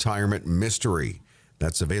Great Retirement Mystery.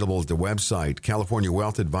 That's available at the website,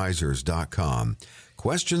 CaliforniaWealthAdvisors.com.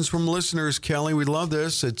 Questions from listeners, Kelly. We love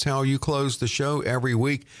this. It's how you close the show every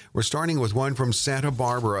week. We're starting with one from Santa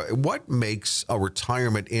Barbara. What makes a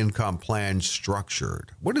retirement income plan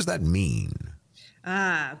structured? What does that mean?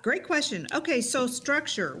 Great question. Okay, so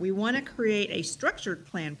structure. We want to create a structured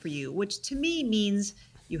plan for you, which to me means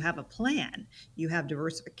you have a plan. You have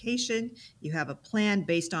diversification. You have a plan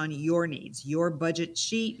based on your needs, your budget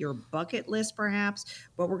sheet, your bucket list perhaps,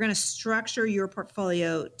 but we're going to structure your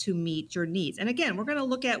portfolio to meet your needs. And again, we're going to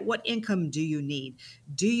look at what income do you need?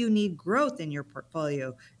 Do you need growth in your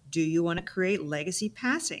portfolio? Do you want to create legacy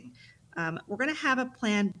passing? We're going to have a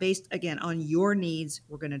plan based, again, on your needs.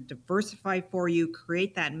 We're going to diversify for you,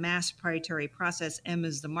 create that mass proprietary process. M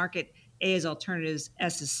is the market, A is alternatives,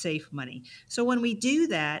 S is safe money. So when we do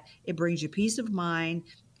that, it brings you peace of mind.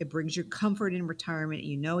 It brings you comfort in retirement.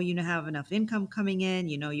 You know have enough income coming in.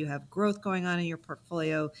 You know you have growth going on in your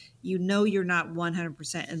portfolio. You know you're not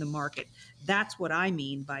 100% in the market. That's what I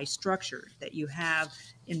mean by structured, that you have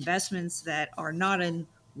investments that are not in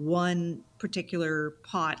one particular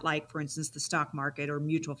pot, like, for instance, the stock market or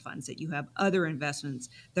mutual funds, that you have other investments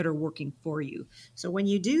that are working for you. So when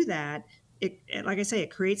you do that, like I say, it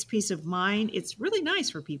creates peace of mind. It's really nice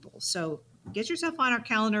for people. So get yourself on our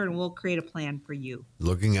calendar and we'll create a plan for you.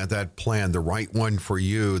 Looking at that plan, the right one for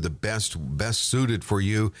you, the best suited for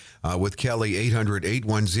you, with Kelly.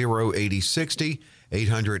 800-810-8060,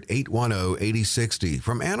 800-810-8060.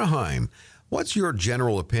 From Anaheim, what's your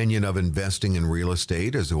general opinion of investing in real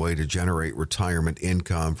estate as a way to generate retirement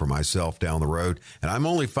income for myself down the road? And I'm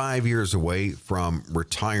only 5 years away from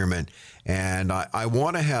retirement, and I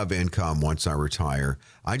want to have income once I retire.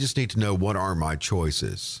 I just need to know, what are my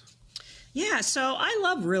choices? Yeah, so I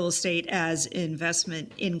love real estate as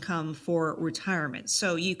investment income for retirement.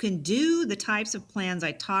 So you can do the types of plans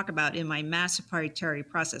I talk about in my mass proprietary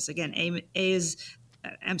process. Again, M is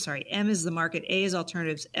the market, A is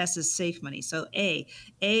alternatives, S is safe money. So A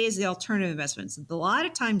is the alternative investments. A lot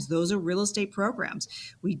of times those are real estate programs.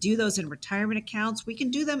 We do those in retirement accounts. We can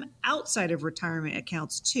do them outside of retirement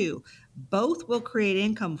accounts too. Both will create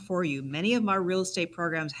income for you. Many of our real estate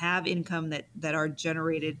programs have income that are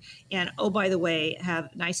generated, and, oh, by the way,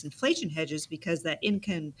 have nice inflation hedges, because that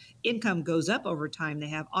income goes up over time. They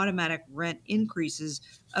have automatic rent increases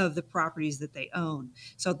of the properties that they own.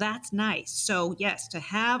 So that's nice. So yes, to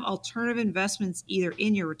have alternative investments either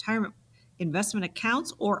in your retirement investment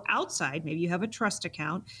accounts or outside, maybe you have a trust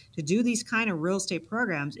account, to do these kind of real estate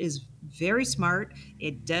programs is very smart.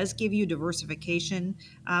 It does give you diversification.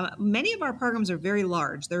 Many of our programs are very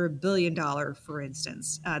large. They're $1 billion, for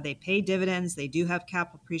instance. They pay dividends. They do have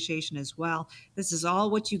capital appreciation as well. This is all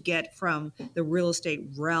what you get from the real estate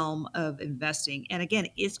realm of investing. And again,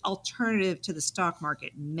 it's alternative to the stock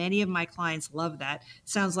market. Many of my clients love that.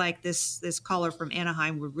 Sounds like this caller from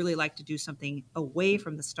Anaheim would really like to do something away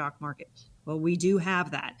from the stock market. Well, we do have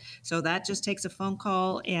that. So that just takes a phone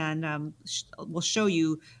call, and we'll show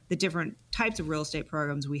you the different types of real estate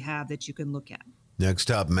programs we have that you can look at. Next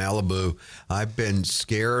up, Malibu. I've been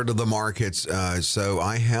scared of the markets, so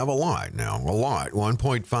I have a lot now,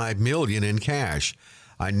 $1.5 million in cash.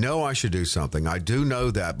 I know I should do something. I do know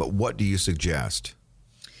that, but what do you suggest?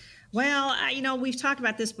 Well, we've talked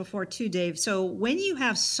about this before too, Dave. So when you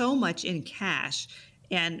have so much in cash,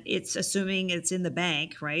 and it's assuming it's in the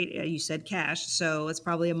bank, right? You said cash, so it's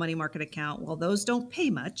probably a money market account. Well, those don't pay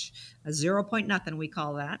much, a 0 point nothing, we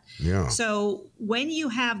call that. Yeah. So when you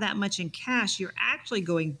have that much in cash, you're actually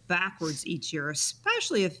going backwards each year,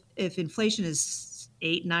 especially if inflation is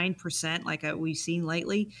 8-9%, like we've seen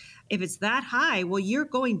lately. If it's that high, well, you're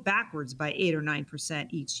going backwards by 8 or 9%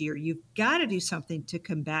 each year. You've got to do something to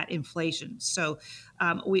combat inflation. So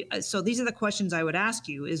these are the questions I would ask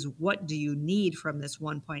you: is what do you need from this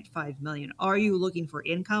 1.5 million? Are you looking for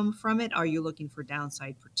income from it? Are you looking for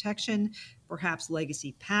downside protection? Perhaps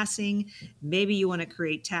legacy passing? Maybe you want to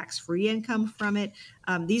create tax-free income from it.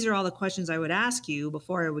 These are all the questions I would ask you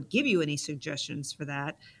before I would give you any suggestions for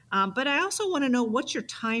that. But I also want to know, what's your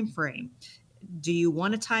time frame? Do you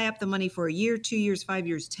want to tie up the money for a year, 2 years, 5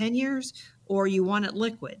 years, 10 years, or you want it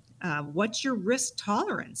liquid? What's your risk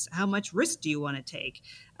tolerance? How much risk do you want to take?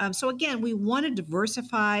 So again, we want to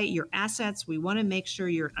diversify your assets. We want to make sure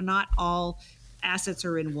you're not all assets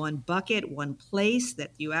are in one bucket, one place, that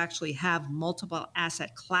you actually have multiple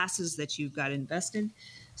asset classes that you've got invested.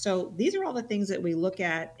 So these are all the things that we look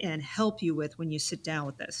at and help you with when you sit down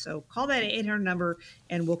with us. So call that 800 number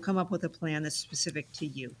and we'll come up with a plan that's specific to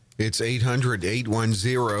you. It's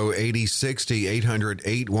 800-810-8060,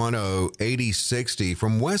 800-810-8060.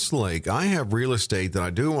 From Westlake, I have real estate that I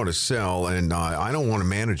do want to sell, and I don't want to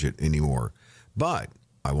manage it anymore. But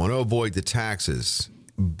I want to avoid the taxes,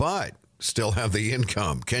 but still have the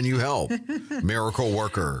income. Can you help? Miracle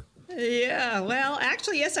worker. Yeah, well,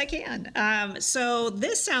 actually, yes, I can. So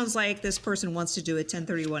this sounds like this person wants to do a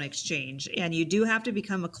 1031 exchange, and you do have to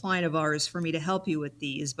become a client of ours for me to help you with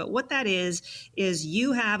these. But what that is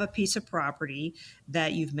you have a piece of property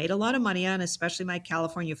that you've made a lot of money on, especially my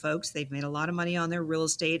California folks. They've made a lot of money on their real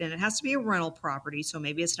estate, and it has to be a rental property. So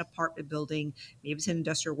maybe it's an apartment building, maybe it's an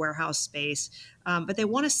industrial warehouse space, but they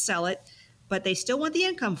want to sell it. But they still want the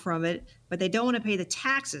income from it, but they don't want to pay the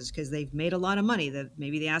taxes because they've made a lot of money.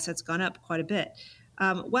 Maybe the asset's gone up quite a bit.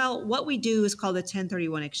 Well, what we do is called a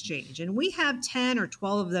 1031 exchange, and we have 10 or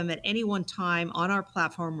 12 of them at any one time on our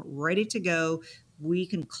platform ready to go. We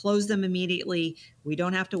can close them immediately. We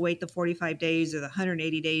don't have to wait the 45 days or the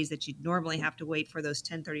 180 days that you'd normally have to wait for those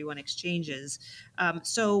 1031 exchanges.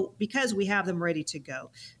 So because we have them ready to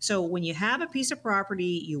go. So when you have a piece of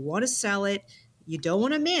property, you want to sell it, you don't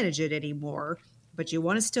want to manage it anymore, but you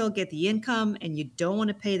want to still get the income and you don't want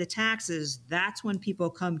to pay the taxes, that's when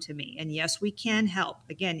people come to me. And yes, we can help.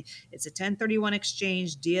 Again, it's a 1031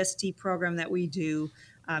 exchange DST program that we do.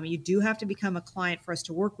 You do have to become a client for us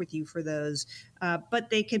to work with you for those, but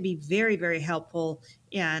they can be very, very helpful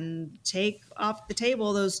and take off the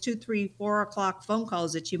table those 2, 3, 4 o'clock phone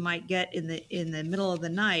calls that you might get in the middle of the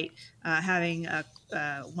night, having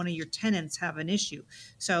one of your tenants have an issue.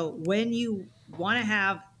 So when you want to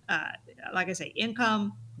have, like I say,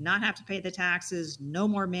 income, not have to pay the taxes, no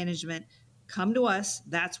more management, come to us.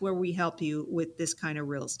 That's where we help you with this kind of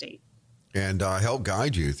real estate. And help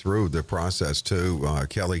guide you through the process, too.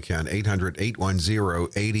 Kelly can,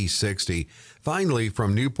 800-810-8060. Finally,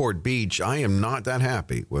 from Newport Beach, I am not that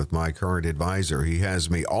happy with my current advisor. He has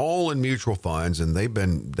me all in mutual funds, and they've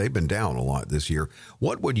been down a lot this year.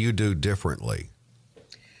 What would you do differently?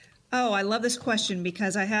 Oh, I love this question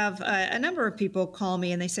because I have a number of people call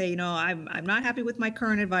me and they say, I'm not happy with my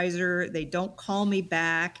current advisor. They don't call me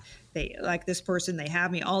back. They, like this person, they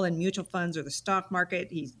have me all in mutual funds or the stock market.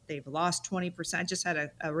 They've lost 20%. I just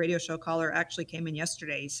had a radio show caller actually came in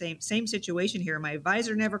yesterday. Same situation here. My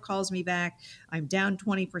advisor never calls me back. I'm down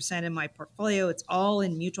 20% in my portfolio. It's all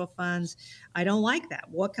in mutual funds. I don't like that.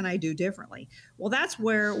 What can I do differently? Well, that's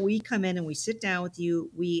where we come in and we sit down with you.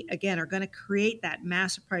 We, again, are going to create that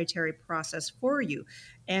master proprietary process for you.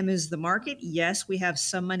 M is the market. Yes, we have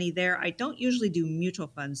some money there. I don't usually do mutual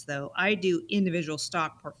funds, though. I do individual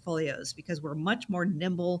stock portfolios because we're much more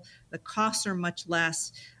nimble. The costs are much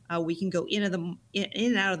less. We can go in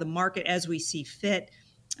and out of the market as we see fit.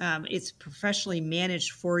 It's professionally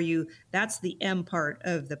managed for you. That's the M part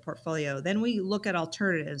of the portfolio. Then we look at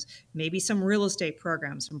alternatives, maybe some real estate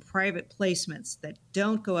programs, some private placements that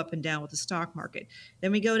don't go up and down with the stock market.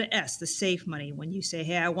 Then we go to S, the safe money. When you say,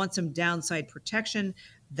 hey, I want some downside protection,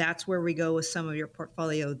 that's where we go with some of your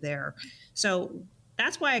portfolio there. So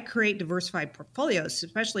that's why I create diversified portfolios,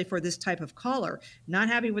 especially for this type of caller. Not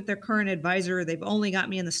happy with their current advisor. They've only got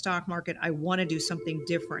me in the stock market. I want to do something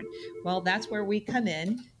different. Well, that's where we come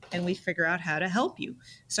in and we figure out how to help you.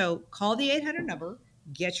 So call the 800 number,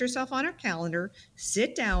 get yourself on our calendar,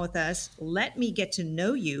 sit down with us, let me get to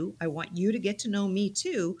know you. I want you to get to know me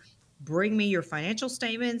too. Bring me your financial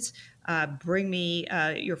statements, bring me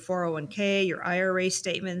your 401k, your IRA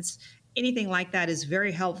statements. Anything like that is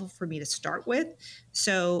very helpful for me to start with.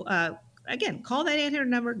 So again, call that 800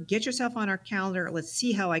 number, get yourself on our calendar. Let's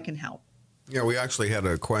see how I can help. Yeah, we actually had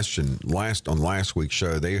a question on last week's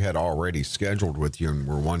show. They had already scheduled with you and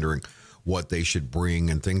were wondering what they should bring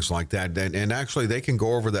and things like that. And actually, they can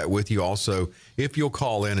go over that with you also if you'll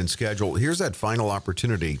call in and schedule. Here's that final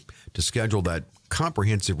opportunity to schedule that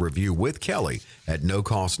comprehensive review with Kelly at no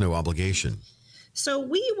cost, no obligation. So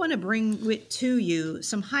we want to bring to you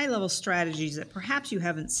some high-level strategies that perhaps you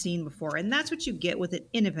haven't seen before, and that's what you get with an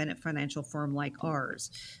independent financial firm like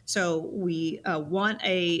ours. So we want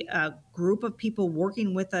a group of people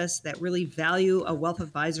working with us that really value a wealth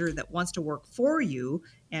advisor that wants to work for you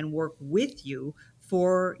and work with you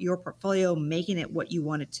for your portfolio, making it what you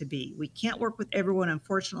want it to be. We can't work with everyone,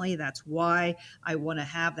 unfortunately. That's why I want to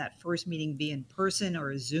have that first meeting be in person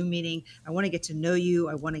or a Zoom meeting. I want to get to know you.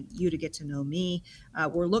 I want you to get to know me.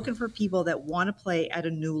 We're looking for people that want to play at a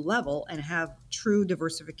new level and have true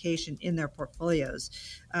diversification in their portfolios.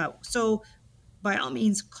 So by all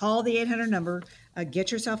means, call the 800 number,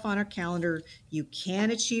 get yourself on our calendar. You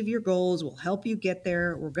can achieve your goals. We'll help you get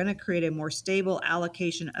there. We're going to create a more stable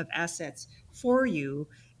allocation of assets for you.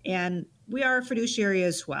 And we are a fiduciary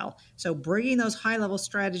as well. So bringing those high-level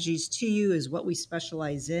strategies to you is what we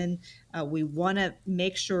specialize in. We want to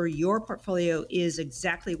make sure your portfolio is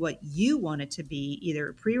exactly what you want it to be,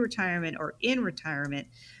 either pre-retirement or in retirement.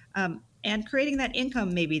 And creating that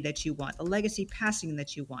income maybe that you want, the legacy passing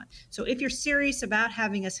that you want. So if you're serious about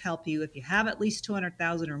having us help you, if you have at least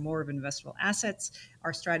 $200,000 or more of investable assets,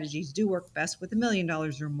 our strategies do work best with $1 million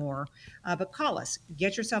or more. But call us,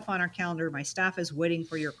 get yourself on our calendar. My staff is waiting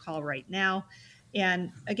for your call right now.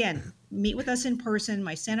 And again, meet with us in person.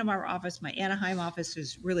 My Santa Barbara office, my Anaheim office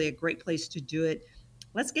is really a great place to do it.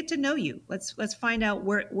 Let's get to know you. Let's find out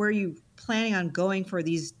where you planning on going for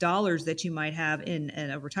these dollars that you might have in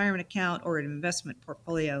a retirement account or an investment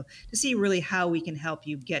portfolio to see really how we can help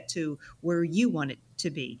you get to where you want it to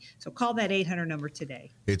be. So call that 800 number today.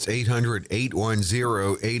 It's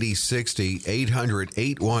 800-810-8060,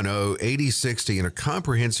 800-810-8060, and a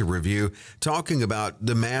comprehensive review talking about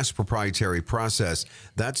the mass proprietary process.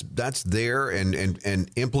 That's there and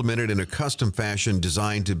implemented in a custom fashion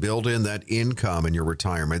designed to build in that income in your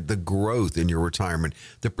retirement, the growth in your retirement,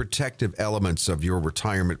 the protective elements of your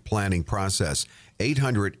retirement planning process.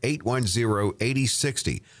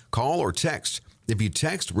 800-810-8060. Call or text. If you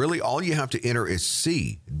text, really all you have to enter is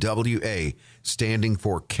CWA, standing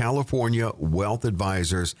for California Wealth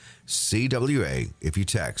Advisors, CWA. If you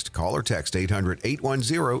text, call or text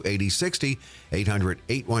 800-810-8060,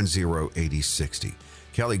 800-810-8060.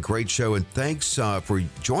 Kelly, great show, and thanks for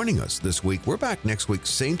joining us this week. We're back next week,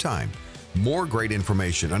 same time. More great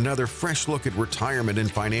information, another fresh look at retirement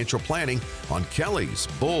and financial planning on Kelly's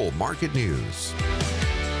Bull Market News.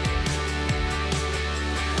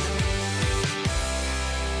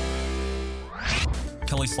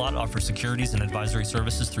 Kelly Slott offers securities and advisory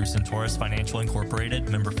services through Centaurus Financial Incorporated,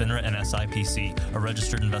 member FINRA and SIPC, a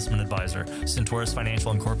registered investment advisor. Centaurus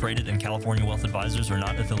Financial Incorporated and California Wealth Advisors are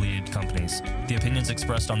not affiliated companies. The opinions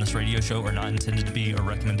expressed on this radio show are not intended to be a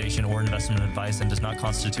recommendation or investment advice and does not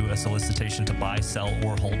constitute a solicitation to buy, sell,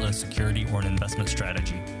 or hold a security or an investment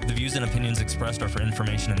strategy. The views and opinions expressed are for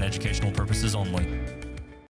information and educational purposes only.